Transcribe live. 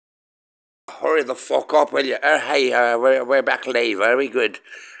hurry the fuck up, will you? Hey, we're back live. Very good.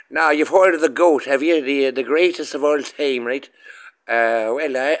 Now, you've heard of the goat, have you? The greatest of all time, right?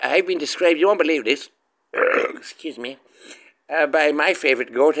 I've been described, you won't believe this, excuse me, by my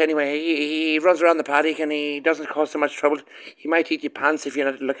favourite goat anyway. He runs around the paddock and he doesn't cause so much trouble. He might eat your pants if you're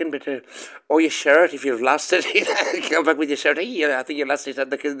not looking, but or your shirt if you've lost it. Come back with your shirt. Hey, I think you lost it at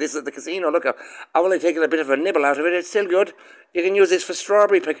this is the casino. Look, I've only taken a bit of a nibble out of it. It's still good. You can use this for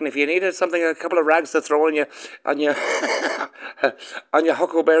strawberry picking if you need it. Something, a couple of rags to throw on your on your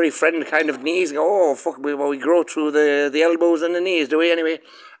huckleberry friend kind of knees. Oh fuck, we grow through the elbows and the knees, do we? Anyway.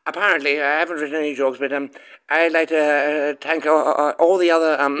 Apparently, I haven't written any jokes, but I'd like to thank all the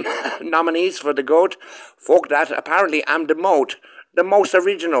other nominees for the GOAT. Fuck that. Apparently, I'm the M.O.A.T, the most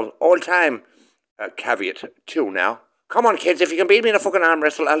original, all time. Caveat 2 now. Come on, kids, if you can beat me in a fucking arm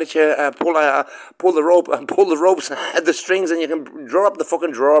wrestle, I'll let you pull the ropes at the strings, and you can draw up the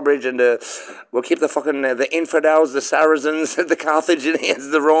fucking drawbridge, and we'll keep the fucking the infidels, the Saracens, the Carthaginians,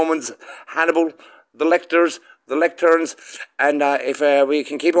 the Romans, Hannibal, the lectors, the lecterns, and if we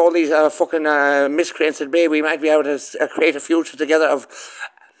can keep all these fucking miscreants at bay, we might be able to create a future together of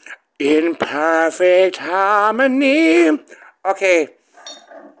in perfect harmony. Okay,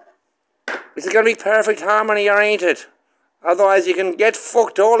 is it going to be perfect harmony or ain't it? Otherwise you can get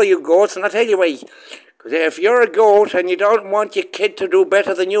fucked, all of you goats, and I'll tell you why. Because if you're a goat and you don't want your kid to do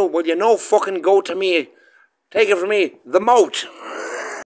better than you, well, you're no fucking goat to me. Take it from me, the M.O.A.T.